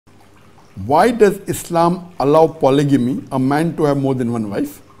Why does Islam allow polygamy, a man to have more than one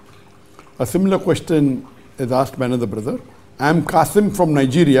wife? A similar question is asked by another brother. I am Qasim from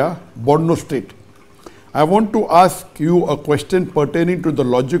Nigeria, Borno State. I want to ask you a question pertaining to the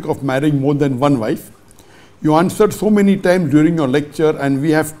logic of marrying more than one wife. You answered so many times during your lecture, and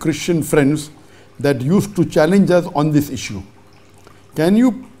we have Christian friends that used to challenge us on this issue. Can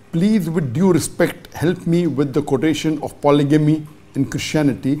you please, with due respect, help me with the quotation of polygamy in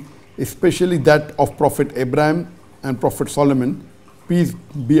Christianity, especially that of Prophet Abraham and Prophet Solomon, peace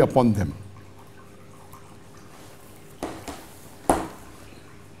be upon them?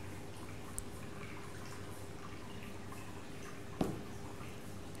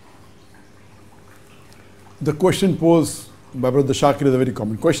 The question posed by Brother Zakir is a very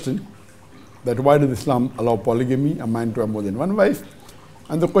common question, that why does Islam allow polygamy, a man to have more than one wife?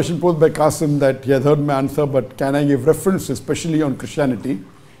 And the question posed by Qasim that he has heard my answer, but can I give references, especially on Christianity,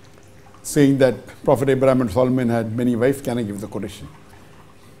 saying that Prophet Abraham and Solomon had many wives? Can I give the quotation?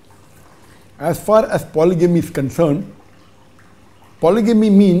 As far as polygamy is concerned, polygamy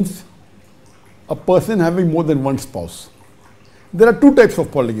means a person having more than one spouse. There are two types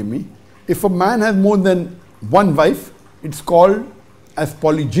of polygamy. If a man has more than one wife, it's called as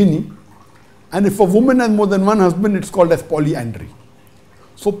polygyny, and if a woman has more than one husband, it's called as polyandry.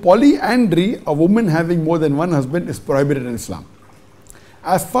 So polyandry, a woman having more than one husband, is prohibited in Islam.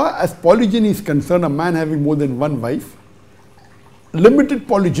 As far as polygyny is concerned, a man having more than one wife, limited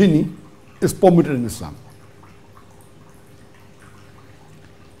polygyny is permitted in Islam.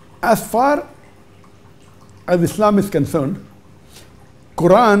 As far as Islam is concerned,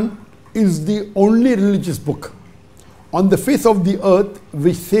 Quran is the only religious book on the face of the earth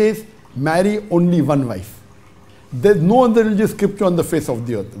which says marry only one wife. There is no other religious scripture on the face of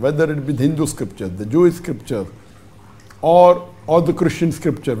the earth, whether it be the Hindu scripture, the Jewish scripture, or the Christian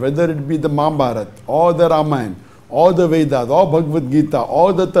scripture, whether it be the Mahabharata, or the Ramayana, or the Vedas, or Bhagavad Gita,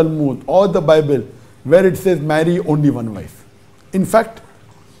 or the Talmud, or the Bible, where it says marry only one wife. In fact,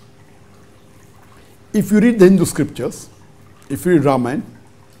 if you read the Hindu scriptures, if you read Ramayana,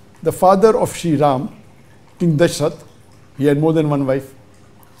 the father of Shri Ram, King Dashrath, he had more than one wife.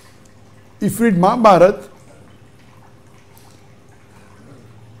 If you read Mahabharata,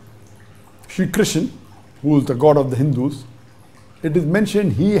 Shri Krishna, who is the god of the Hindus, it is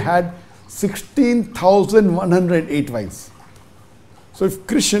mentioned he had 16,108 wives. So if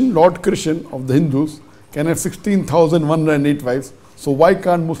Krishna, Lord Krishna of the Hindus, can have 16,108 wives, so why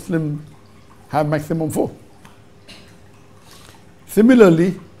can't Muslims have maximum 4?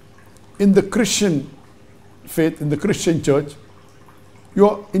 Similarly, in the Christian faith, in the Christian church,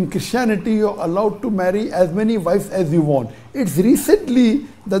 in Christianity, you are allowed to marry as many wives as you want. It's recently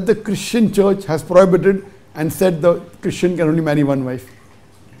that the Christian church has prohibited and said the Christian can only marry one wife.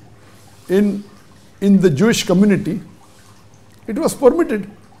 In the Jewish community, it was permitted.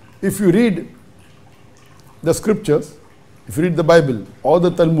 If you read the scriptures, if you read the Bible or the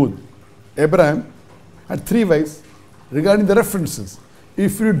Talmud, Abraham had 3 wives. Regarding the references,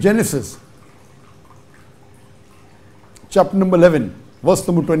 if you read Genesis, chapter number 11, verse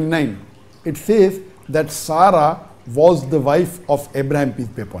number 29, it says that Sarah was the wife of Abraham, peace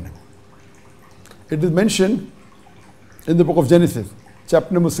be upon him. It is mentioned in the book of Genesis,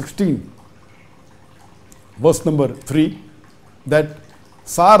 chapter number 16, verse number 3, that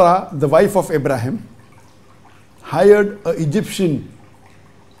Sarah, the wife of Abraham, hired an Egyptian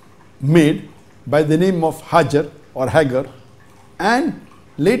maid by the name of Hajar or Hagar, and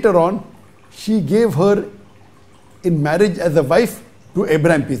later on she gave her in marriage as a wife to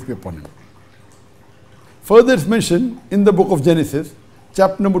Abraham, peace be upon him. Further it's mentioned in the book of Genesis,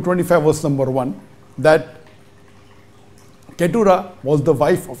 chapter number 25, verse number 1, that Keturah was the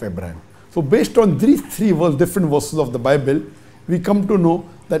wife of Abraham. So based on these 3 different verses of the Bible, we come to know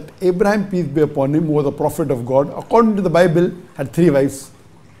that Abraham, peace be upon him, who was a prophet of God, according to the Bible, had 3 wives.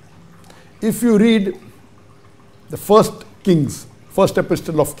 If you read the first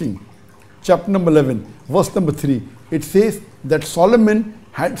epistle of King, chapter number 11, verse number 3, it says that Solomon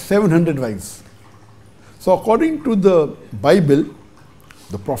had 700 wives. So according to the Bible,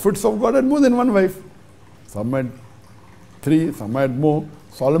 the prophets of God had more than one wife. Some had 3, some had more.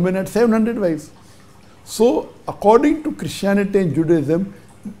 Solomon had 700 wives. So according to Christianity and Judaism,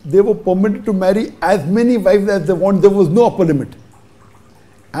 they were permitted to marry as many wives as they want. There was no upper limit.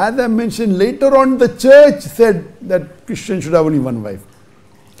 As I mentioned, later on the church said that Christians should have only one wife.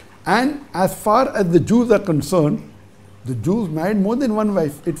 And as far as the Jews are concerned, the Jews married more than one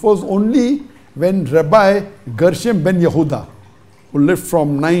wife. It was only when Rabbi Gershom ben Yehuda, who lived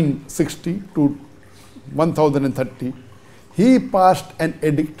from 960 to 1030, he passed an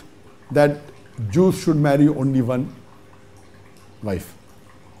edict that Jews should marry only one wife.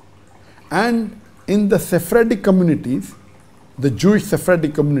 And in the Sephardic communities, the Jewish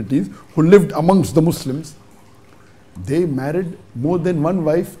Sephardic communities who lived amongst the Muslims, they married more than one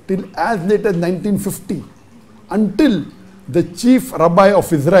wife till as late as 1950, until the chief rabbi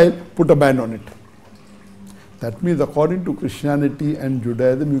of Israel put a ban on it. That means according to Christianity and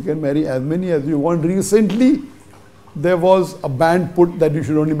Judaism, you can marry as many as you want. Recently, there was a ban put that you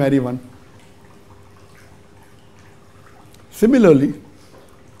should only marry one. Similarly,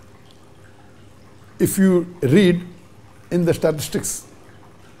 if you read in the statistics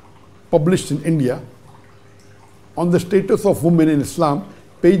published in India on the status of women in Islam,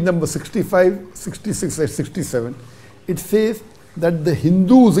 page number 65, 66 and 67, it says that the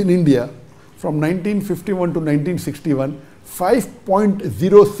Hindus in India from 1951 to 1961,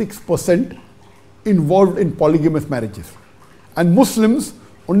 5.06% involved in polygamous marriages. And Muslims,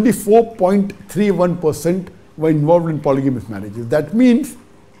 only 4.31% were involved in polygamous marriages. That means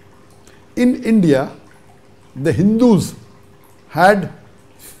in India, the Hindus had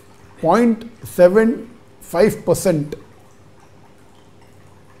 0.75%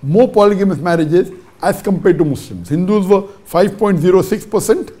 more polygamous marriages as compared to Muslims. Hindus were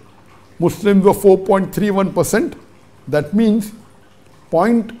 5.06%, Muslims were 4.31%. That means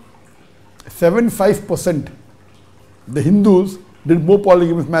 0.75% the Hindus did more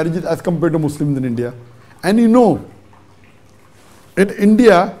polygamous marriages as compared to Muslims in India. And you know, in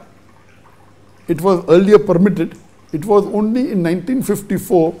India, it was earlier permitted. It was only in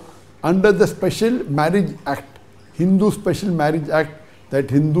 1954 under the Special Marriage Act, Hindu Special Marriage Act, that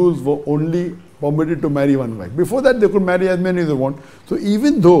Hindus were only permitted to marry one wife. Before that, they could marry as many as they want. So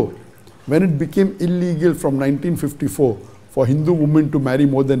even though when it became illegal from 1954 for Hindu women to marry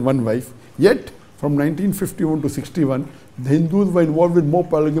more than one wife, yet from 1951 to 61, the Hindus were involved with more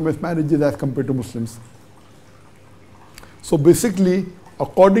polygamous marriages as compared to Muslims. So basically,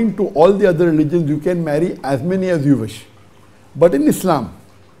 according to all the other religions, you can marry as many as you wish. But in Islam,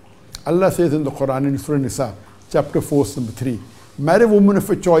 Allah says in the Quran in Surah Nisa, chapter 4, number 3, marry a woman of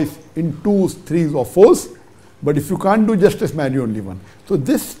a choice in 2s, 3s or 4s, but if you can't do justice, marry only one. So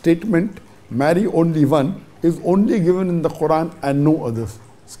this statement, marry only one, is only given in the Quran and no other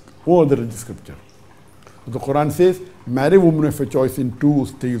religious scripture. The Quran says, marry a woman of a choice in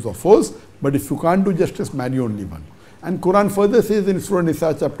 2s, 3s or 4s, but if you can't do justice, marry only one. And Quran further says in Surah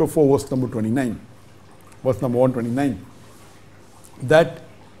Nisa chapter 4 verse number 29, verse number 129, that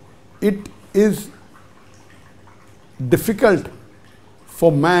it is difficult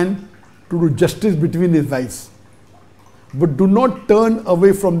for man to do justice between his wives, but do not turn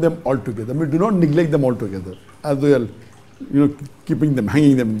away from them altogether. I mean, do not neglect them altogether, as they are, keeping them,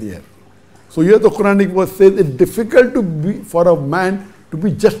 hanging them in the air. So here the Quranic verse says it's difficult for a man to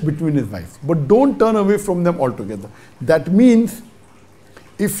be just between his wives, but don't turn away from them altogether. That means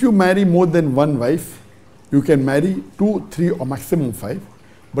if you marry more than one wife, you can marry 2, 3 or maximum 5,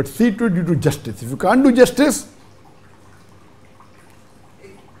 but see to it you do justice. If you can't do justice,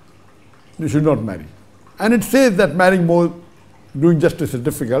 you should not marry. And it says that marrying more, doing justice is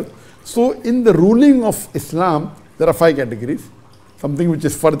difficult. So in the ruling of Islam, there are 5 categories. Something which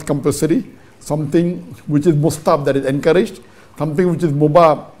is fard compulsory, something which is mustab, that is encouraged, something which is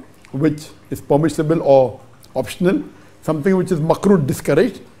mubah, which is permissible or optional, something which is makruh,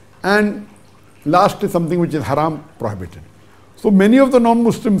 discouraged, and last is something which is haram, prohibited. So many of the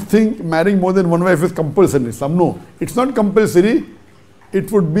non-Muslims think marrying more than one wife is compulsory. Some no, it's not compulsory.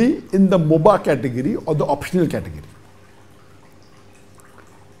 It would be in the mubah category or the optional category.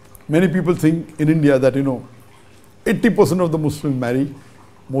 Many people think in India that 80% of the Muslims marry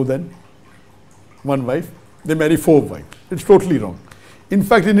more than one wife. They marry 4 wives. It's totally wrong. In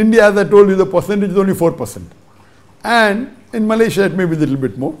fact, in India, as I told you, the percentage is only 4%. And in Malaysia, it may be a little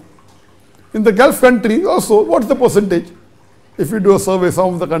bit more. In the Gulf countries also, what's the percentage? If you do a survey,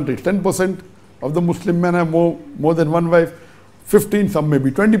 some of the countries, 10% of the Muslim men have more than one wife, 15, some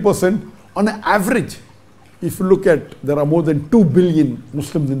maybe 20%. On an average, if you look at, there are more than 2 billion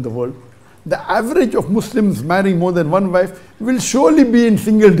Muslims in the world. The average of Muslims marrying more than one wife will surely be in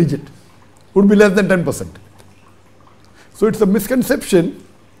single digit, would be less than 10%. So it's a misconception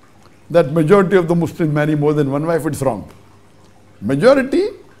that majority of the Muslims marry more than one wife. It's wrong. Majority,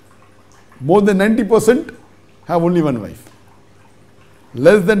 more than 90%, have only one wife.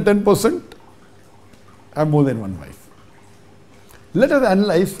 Less than 10% have more than one wife. Let us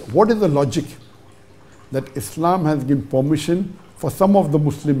analyze what is the logic that Islam has given permission for some of the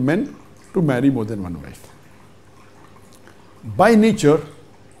Muslim men to marry more than one wife. By nature,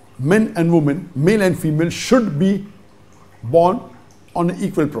 men and women, male and female, should be born on an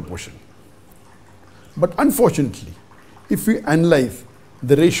equal proportion. But unfortunately, if we analyze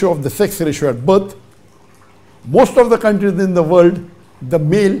the ratio of the sex ratio at birth, most of the countries in the world, the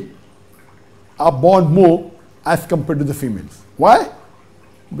male are born more as compared to the females. Why?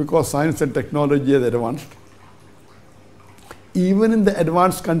 Because science and technology has advanced. Even in the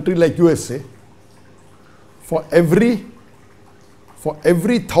advanced country like USA, for every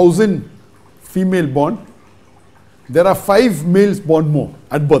 1,000 female born, there are 5 males born more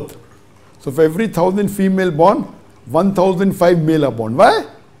at birth. So for every 1,000 female born, 1,005 male are born. Why?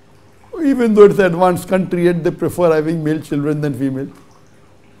 Even though it's an advanced country, yet they prefer having male children than female.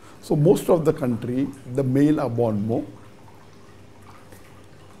 So most of the country, the male are born more.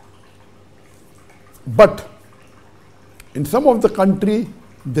 But in some of the country,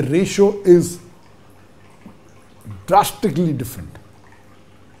 the ratio is drastically different.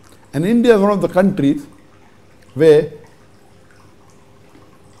 And India is one of the countries where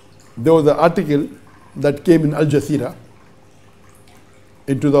there was an article that came in Al Jazeera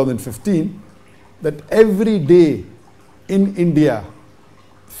in 2015 that every day in India,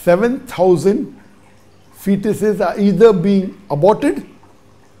 7,000 fetuses are either being aborted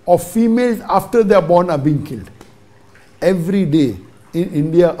or females after they are born are being killed. Every day in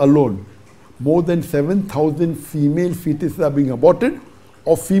India alone, more than 7,000 female fetuses are being aborted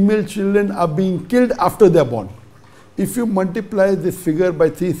or female children are being killed after they are born. If you multiply this figure by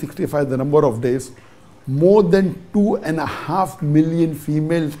 365, the number of days, more than 2.5 million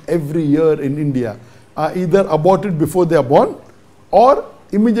females every year in India are either aborted before they are born or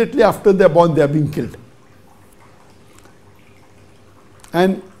immediately after they are born they are being killed.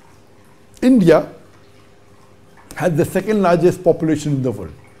 And India has the second largest population in the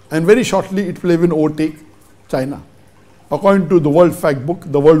world, and very shortly it will even overtake China. According to the World Fact Book,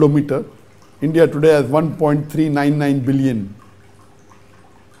 the Worldometer, India today has 1.399 billion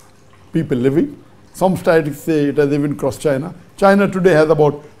people living. Some statistics say it has even crossed China. China today has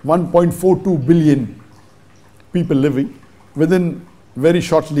about 1.42 billion people living. Within very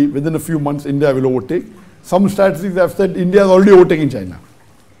shortly, within a few months, India will overtake. Some statistics have said India has already overtaken China.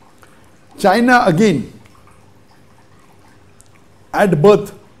 China again, at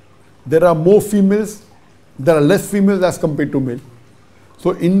birth, there are more females, there are less females as compared to male.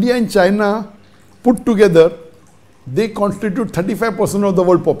 So India and China put together, they constitute 35% of the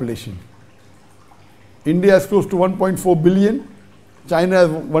world population. India is close to 1.4 billion, China has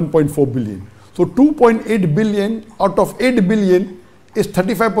 1.4 billion. So 2.8 billion out of 8 billion is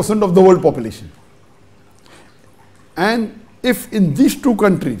 35% of the world population. And if in these two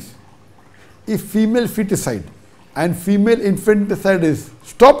countries, if female feticide and female infanticide is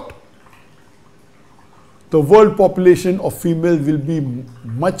stopped, the world population of females will be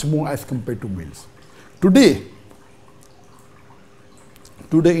much more as compared to males. Today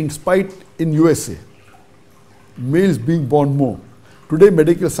in spite in USA, males being born more, today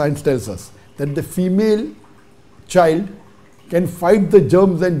medical science tells us that the female child can fight the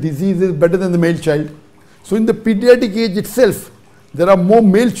germs and diseases better than the male child. So in the pediatric age itself, there are more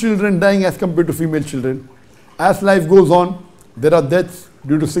male children dying as compared to female children. As life goes on, there are deaths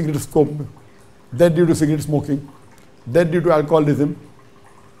due to cigarette smoking, death due to cigarette smoking, death due to alcoholism,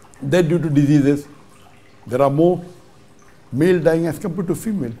 death due to diseases. There are more male dying as compared to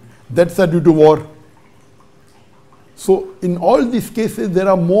female. Deaths are due to war. So in all these cases, there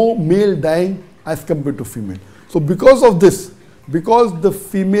are more male dying as compared to female. So because of this, because the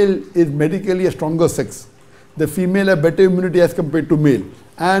female is medically a stronger sex, the female have better immunity as compared to male,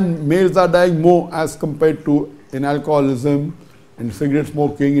 and males are dying more as compared to in alcoholism, in cigarette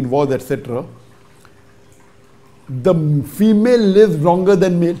smoking, in wars, etc. The female lives longer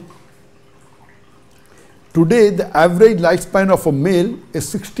than male. Today, the average lifespan of a male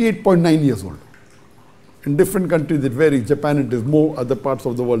is 68.9 years old. In different countries it varies. Japan it is more, other parts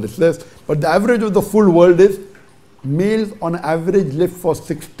of the world is less. But the average of the full world is males on average live for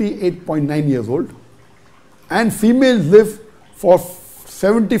 68.9 years old and females live for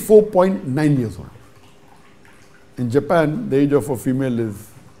 74.9 years old. In Japan, the age of a female is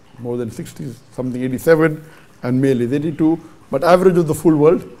more than 60, something 87, and male is 82, but average of the full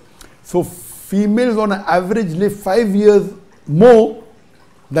world. So females on average live 5 years more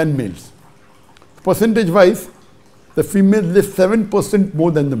than males. Percentage wise, the females live 7%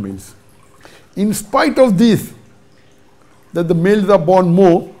 more than the males. In spite of this, that the males are born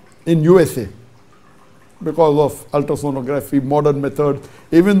more in USA because of ultrasonography, modern methods.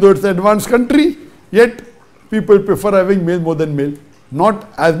 Even though it's an advanced country, yet people prefer having male more than male. Not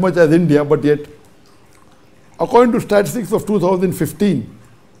as much as India, but yet. According to statistics of 2015,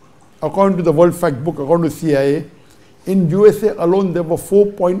 according to the World Fact Book, according to CIA, In USA alone, there were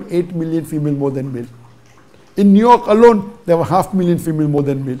 4.8 million female more than male. In New York alone, there were 500,000 female more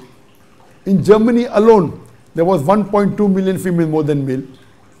than male. In Germany alone, there was 1.2 million female more than male.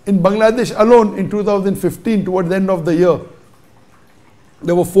 In Bangladesh alone, in 2015, towards the end of the year,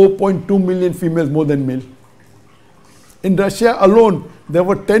 there were 4.2 million females more than male. In Russia alone, there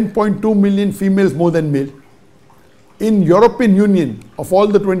were 10.2 million females more than male. In European Union, of all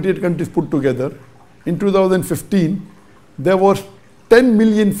the 28 countries put together, in 2015, there were 10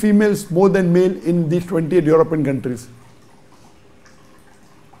 million females more than male in these 28 European countries.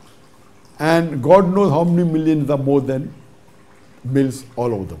 And God knows how many millions are more than males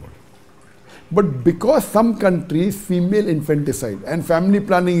all over the world. But because some countries, female infanticide and family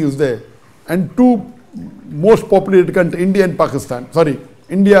planning is there, and two most populated countries, India and Pakistan,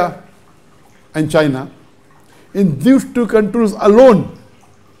 India and China, in these two countries alone,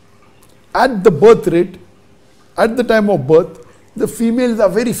 at the birth rate, at the time of birth, the females are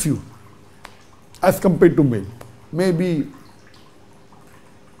very few as compared to male. Maybe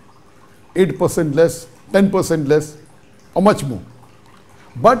 8% less, 10% less, or much more.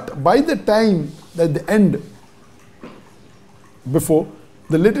 But by the time that the end, before,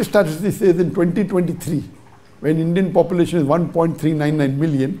 the latest statistic says in 2023, when Indian population is 1.399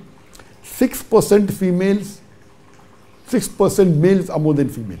 million, 6% females, 6% males are more than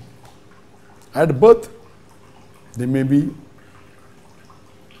female. At birth, they may be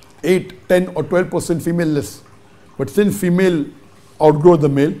 8, 10 or 12% female less. But since female outgrow the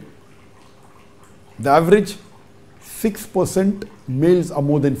male, the average 6% males are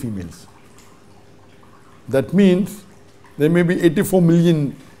more than females. That means there may be 84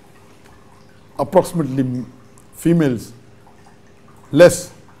 million approximately females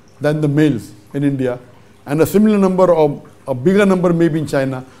less than the males in India, and a similar number or a bigger number maybe in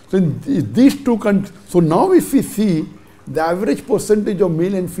China. So in these two countries, so now if we see, the average percentage of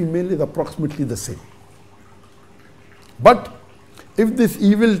male and female is approximately the same. But if this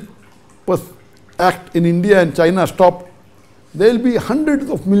evil act in India and China stop, there will be hundreds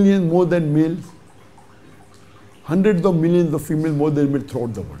of millions more than males, hundreds of millions of females more than males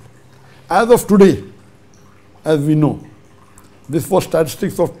throughout the world. As of today, as we know, this was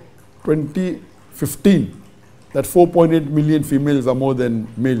statistics of 2015, that 4.8 million females are more than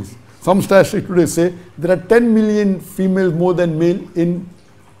males. Some statistics today say there are 10 million females more than male in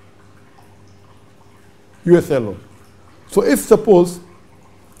USA alone. So if suppose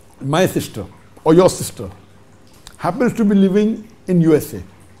my sister or your sister happens to be living in USA,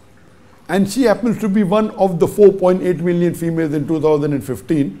 and she happens to be one of the 4.8 million females in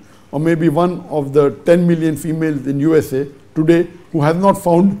 2015, or maybe one of the 10 million females in USA today who has not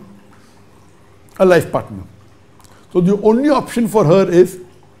found a life partner. So the only option for her is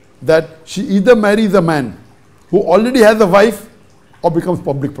that she either marries a man who already has a wife or becomes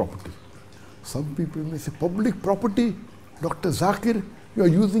public property. Some people may say, public property? Dr. Zakir, you are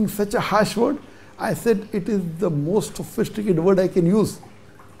using such a harsh word. I said it is the most sophisticated word I can use.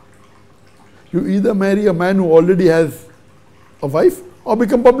 You either marry a man who already has a wife or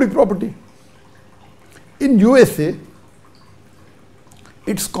become public property. In USA,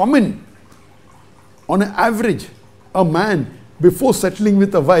 it's common, on an average, a man before settling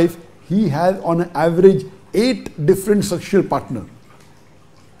with a wife, he has on an average 8 different sexual partners.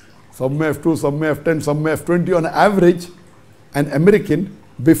 Some may have 2, some may have 10, some may have 20. On average, an American,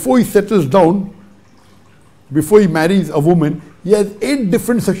 before he settles down, before he marries a woman, he has 8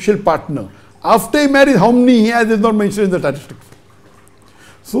 different sexual partners. After he marries, how many he has is not mentioned in the statistics.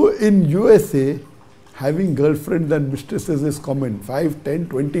 So in USA, having girlfriends and mistresses is common. 5, 10,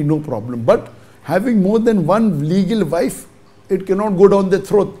 20, no problem. But having more than one legal wife, it cannot go down their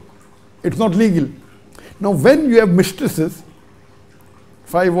throat. It's not legal. Now when you have mistresses,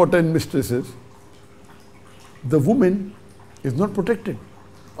 5 or 10 mistresses, the woman is not protected.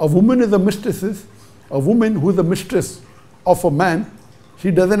 A woman is a mistress. A woman who is a mistress of a man,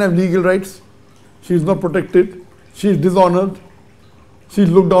 she doesn't have legal rights. She is not protected. She is dishonored. She is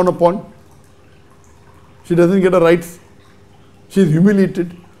looked down upon. She doesn't get her rights. She is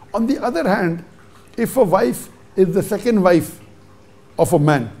humiliated. On the other hand, if a wife is the second wife of a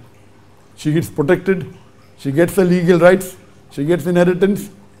man, she gets protected. She gets the legal rights. She gets inheritance.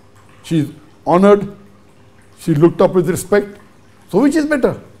 She is honored. She is looked up with respect. So which is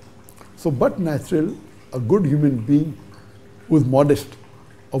better? So but natural, a good human being who is modest,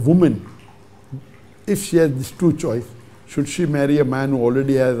 a woman, if she has these two choices, should she marry a man who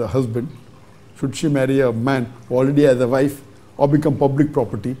already has a husband? Should she marry a man who already has a wife or become public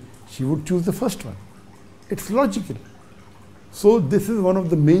property? She would choose the first one. It's logical. So this is one of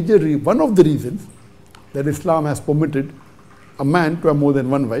the reasons that Islam has permitted a man to have more than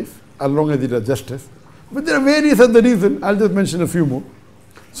one wife, as long as it is justice. But there are various other reasons. I'll just mention a few more.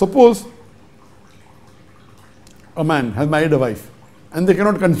 Suppose a man has married a wife and they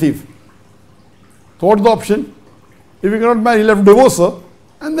cannot conceive. So what's the option? If he cannot marry, he'll have to divorce her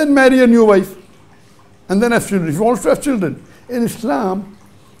and then marry a new wife and then have children. If he wants to have children. In Islam,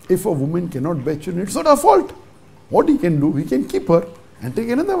 if a woman cannot bear children, it's not her fault. What he can do, he can keep her and take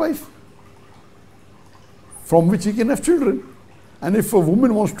another wife from which he can have children. And if a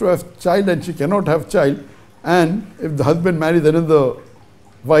woman wants to have child and she cannot have child, and if the husband marries another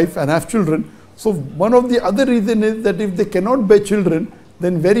wife and have children, so one of the other reason is that if they cannot bear children,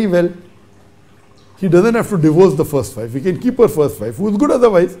 then very well, he doesn't have to divorce the first wife. He can keep her first wife, who is good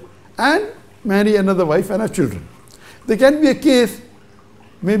otherwise, and marry another wife and have children. There can be a case,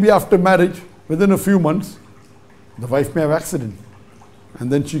 maybe after marriage, within a few months, the wife may have accident,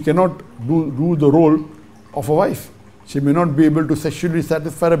 and then she cannot do the role of a wife. She may not be able to sexually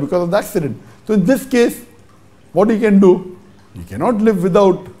satisfy her because of the accident. So in this case, what he can do, he cannot live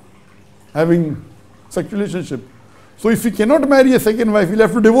without having sexual relationship. So if he cannot marry a second wife, he'll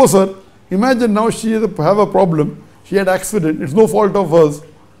have to divorce her. Imagine now she have a problem, she had accident, it's no fault of hers,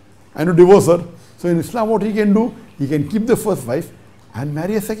 and to divorce her. So in Islam, what he can do, he can keep the first wife and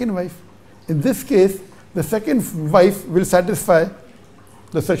marry a second wife. In this case, the second wife will satisfy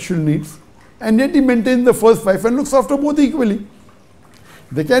the sexual needs, and yet he maintains the first wife and looks after both equally.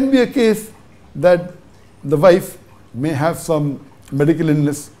 There can be a case that the wife may have some medical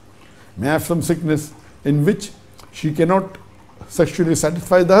illness, may have some sickness in which she cannot sexually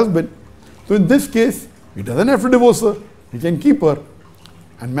satisfy the husband. So in this case, he doesn't have to divorce her. He can keep her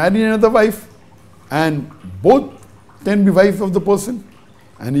and marry another wife, and both can be wives of the person,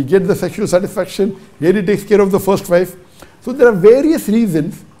 and he gets the sexual satisfaction. Here he takes care of the first wife. So there are various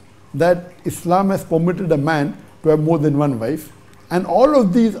reasons that Islam has permitted a man to have more than one wife, and all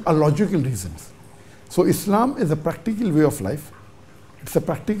of these are logical reasons. So Islam is a practical way of life. It's a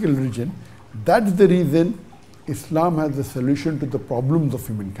practical religion. That's the reason Islam has the solution to the problems of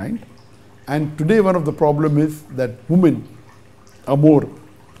humankind. And today one of the problems is that women are more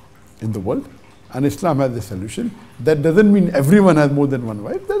in the world, and Islam has the solution. That doesn't mean everyone has more than one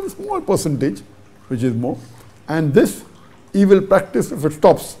wife. There's a small percentage which is more. And this evil practice, if it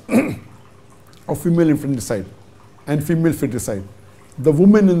stops, of female infanticide and female feticide, the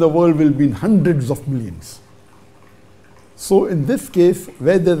women in the world will be in hundreds of millions. So in this case,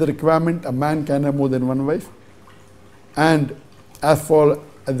 where there's a requirement, a man can have more than one wife, and as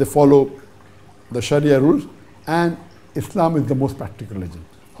they follow the Sharia rules, and Islam is the most practical religion.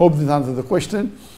 Hope this answers the question.